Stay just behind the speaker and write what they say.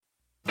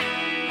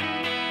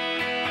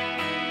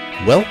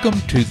Welcome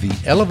to the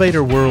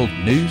Elevator World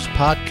News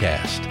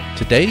Podcast.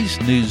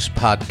 Today's news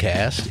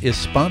podcast is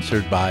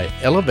sponsored by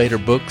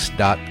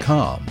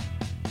ElevatorBooks.com.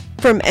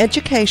 From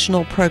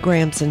educational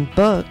programs and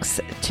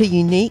books to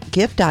unique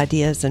gift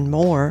ideas and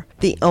more,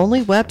 the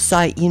only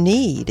website you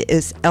need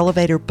is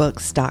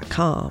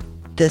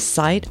ElevatorBooks.com. This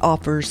site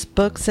offers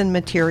books and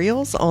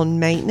materials on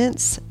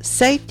maintenance,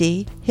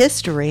 safety,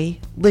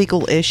 history,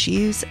 legal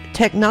issues,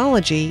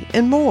 technology,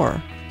 and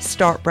more.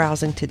 Start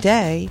browsing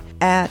today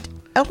at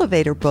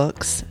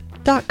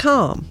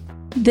ElevatorBooks.com.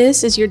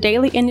 This is your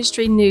daily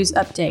industry news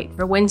update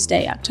for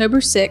Wednesday,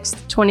 October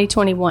 6th,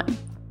 2021.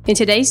 In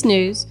today's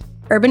news,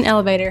 Urban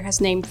Elevator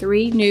has named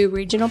 3 new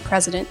regional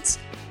presidents,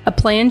 a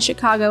planned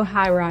Chicago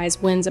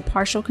high-rise wins a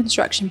partial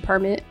construction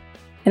permit,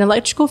 an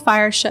electrical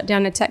fire shut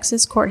down a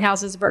Texas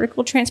courthouse's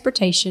vertical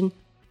transportation,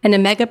 and a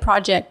mega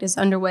project is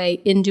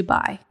underway in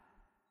Dubai.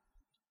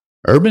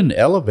 Urban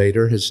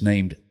Elevator has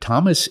named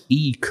Thomas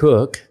E.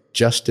 Cook,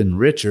 Justin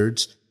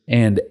Richards,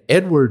 and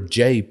Edward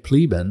J.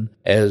 Pleben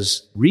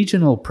as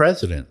regional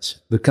presidents,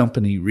 the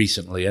company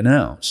recently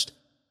announced.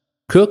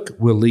 Cook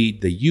will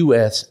lead the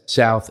U.S.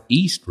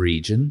 Southeast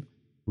region,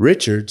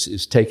 Richards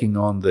is taking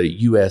on the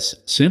U.S.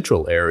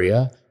 Central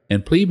area,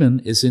 and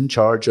Pleben is in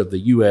charge of the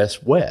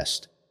U.S.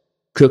 West.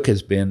 Cook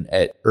has been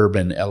at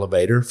Urban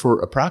Elevator for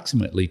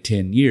approximately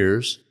 10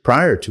 years,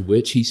 prior to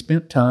which he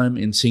spent time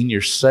in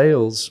senior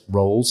sales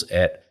roles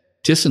at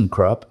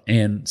ThyssenKrupp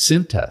and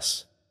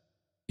Cintas.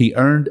 He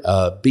earned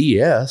a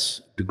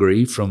B.S.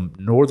 degree from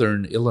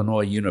Northern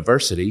Illinois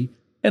University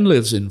and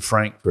lives in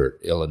Frankfort,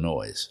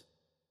 Illinois.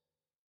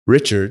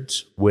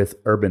 Richards, with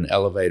Urban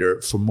Elevator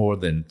for more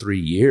than 3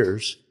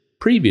 years,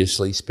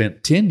 previously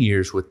spent 10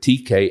 years with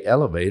TK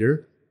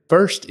Elevator,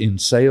 first in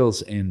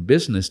sales and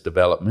business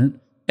development,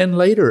 and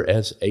later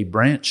as a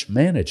branch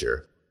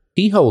manager.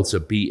 He holds a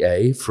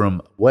B.A.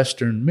 from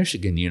Western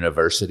Michigan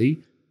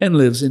University and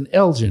lives in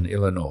Elgin,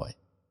 Illinois.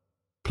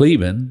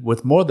 Pleben,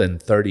 with more than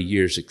 30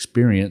 years'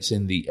 experience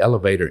in the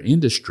elevator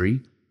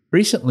industry,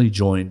 recently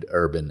joined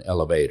Urban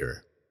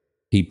Elevator.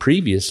 He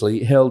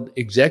previously held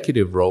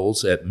executive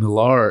roles at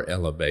Millar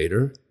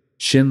Elevator,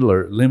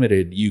 Schindler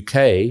Limited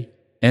UK,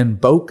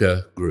 and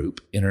Boca Group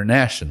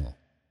International.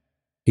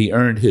 He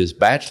earned his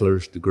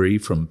bachelor's degree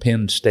from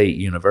Penn State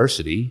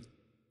University,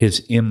 his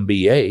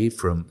MBA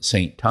from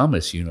St.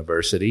 Thomas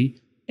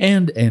University,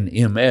 and an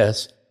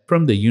MS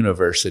from the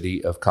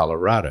University of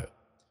Colorado.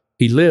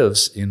 He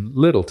lives in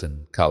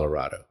Littleton,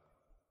 Colorado.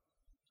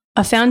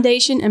 A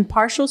foundation and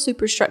partial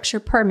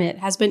superstructure permit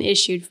has been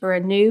issued for a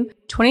new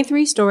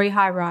 23-story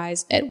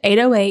high-rise at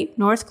 808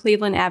 North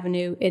Cleveland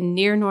Avenue in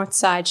near North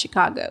Side,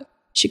 Chicago.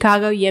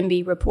 Chicago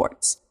YIMBY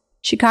reports.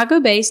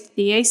 Chicago-based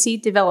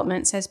DAC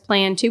Developments has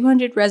planned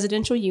 200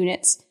 residential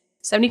units,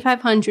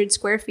 7,500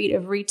 square feet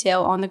of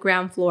retail on the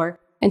ground floor,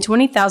 and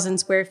 20,000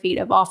 square feet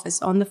of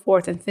office on the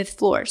 4th and 5th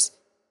floors.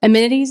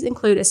 Amenities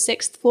include a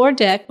 6th floor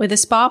deck with a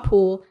spa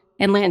pool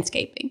and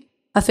landscaping,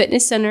 a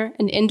fitness center,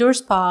 an indoor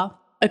spa,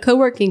 a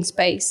co-working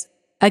space,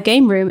 a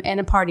game room and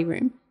a party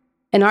room,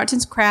 an arts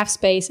and crafts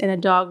space, and a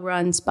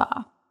dog-run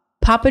spa.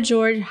 Papa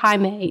George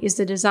Jaime is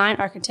the design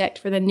architect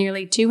for the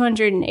nearly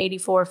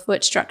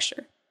 284-foot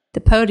structure.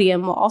 The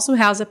podium will also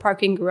house a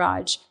parking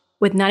garage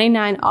with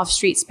 99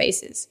 off-street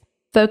spaces.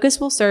 Focus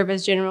will serve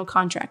as general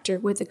contractor,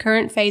 with the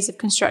current phase of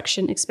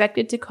construction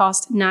expected to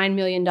cost $9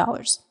 million.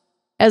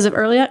 As of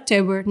early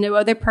October, no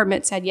other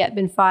permits had yet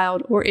been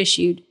filed or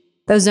issued,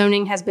 though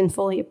zoning has been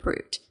fully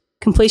approved.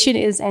 Completion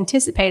is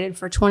anticipated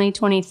for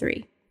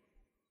 2023.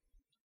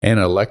 An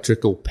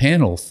electrical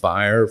panel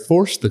fire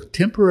forced the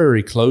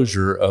temporary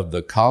closure of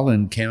the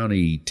Collin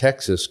County,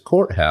 Texas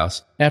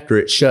courthouse after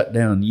it shut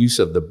down use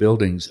of the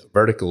building's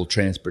vertical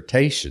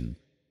transportation,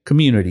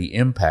 Community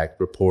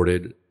Impact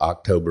reported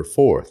October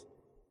 4th.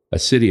 A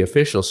city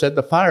official said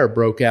the fire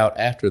broke out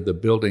after the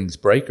building's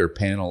breaker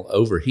panel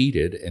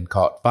overheated and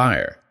caught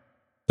fire.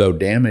 Though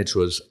damage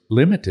was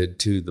limited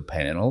to the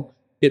panel,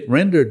 it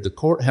rendered the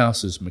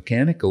courthouse's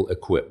mechanical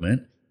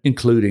equipment,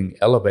 including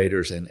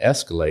elevators and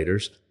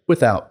escalators,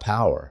 without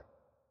power.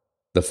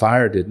 The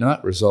fire did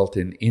not result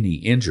in any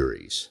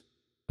injuries.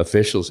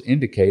 Officials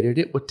indicated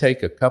it would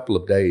take a couple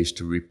of days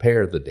to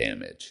repair the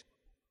damage.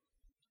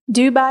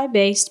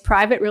 Dubai-based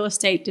private real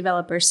estate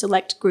developer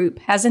Select Group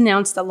has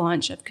announced the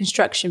launch of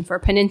construction for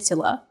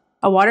Peninsula,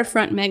 a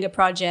waterfront mega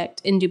project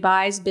in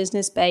Dubai's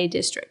Business Bay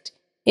district.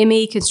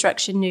 ME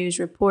Construction News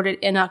reported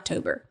in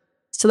October.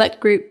 Select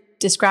Group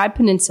described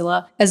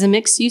Peninsula as a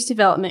mixed-use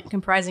development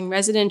comprising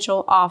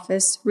residential,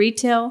 office,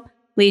 retail,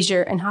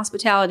 leisure, and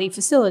hospitality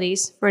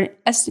facilities for an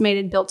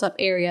estimated built-up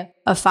area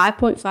of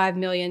 5.5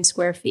 million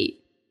square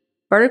feet.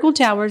 Vertical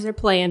towers are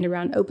planned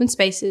around open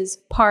spaces,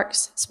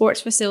 parks,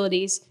 sports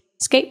facilities,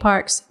 skate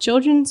parks,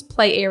 children's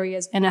play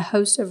areas, and a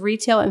host of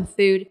retail and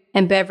food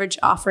and beverage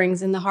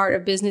offerings in the heart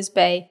of Business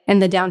Bay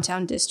and the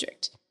downtown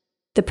district.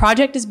 The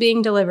project is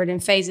being delivered in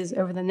phases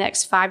over the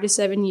next 5 to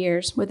 7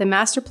 years, with a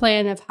master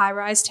plan of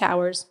high-rise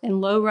towers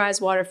and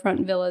low-rise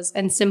waterfront villas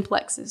and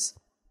simplexes.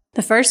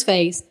 The first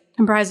phase,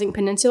 comprising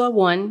Peninsula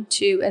 1,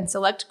 2, and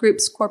Select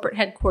Group's corporate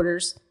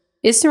headquarters,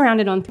 is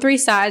surrounded on 3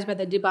 sides by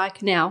the Dubai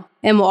Canal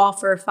and will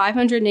offer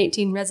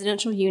 518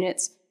 residential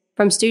units,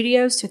 from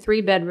studios to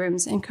 3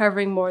 bedrooms, and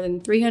covering more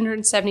than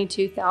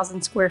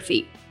 372,000 square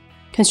feet.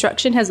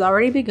 Construction has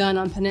already begun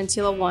on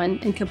Peninsula 1,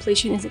 and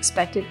completion is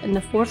expected in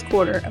the fourth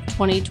quarter of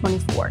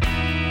 2024.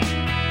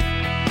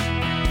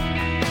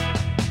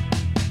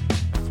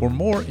 For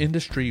more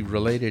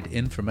industry-related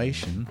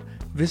information,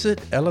 visit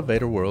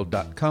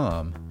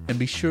elevatorworld.com and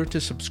be sure to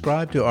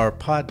subscribe to our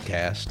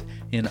podcast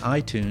in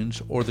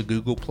iTunes or the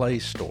Google Play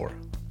Store.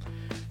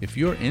 If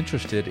you're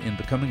interested in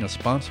becoming a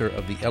sponsor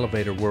of the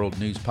Elevator World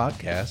News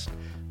Podcast,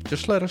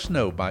 just let us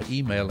know by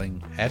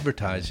emailing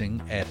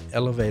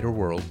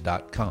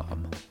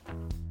advertising@elevatorworld.com.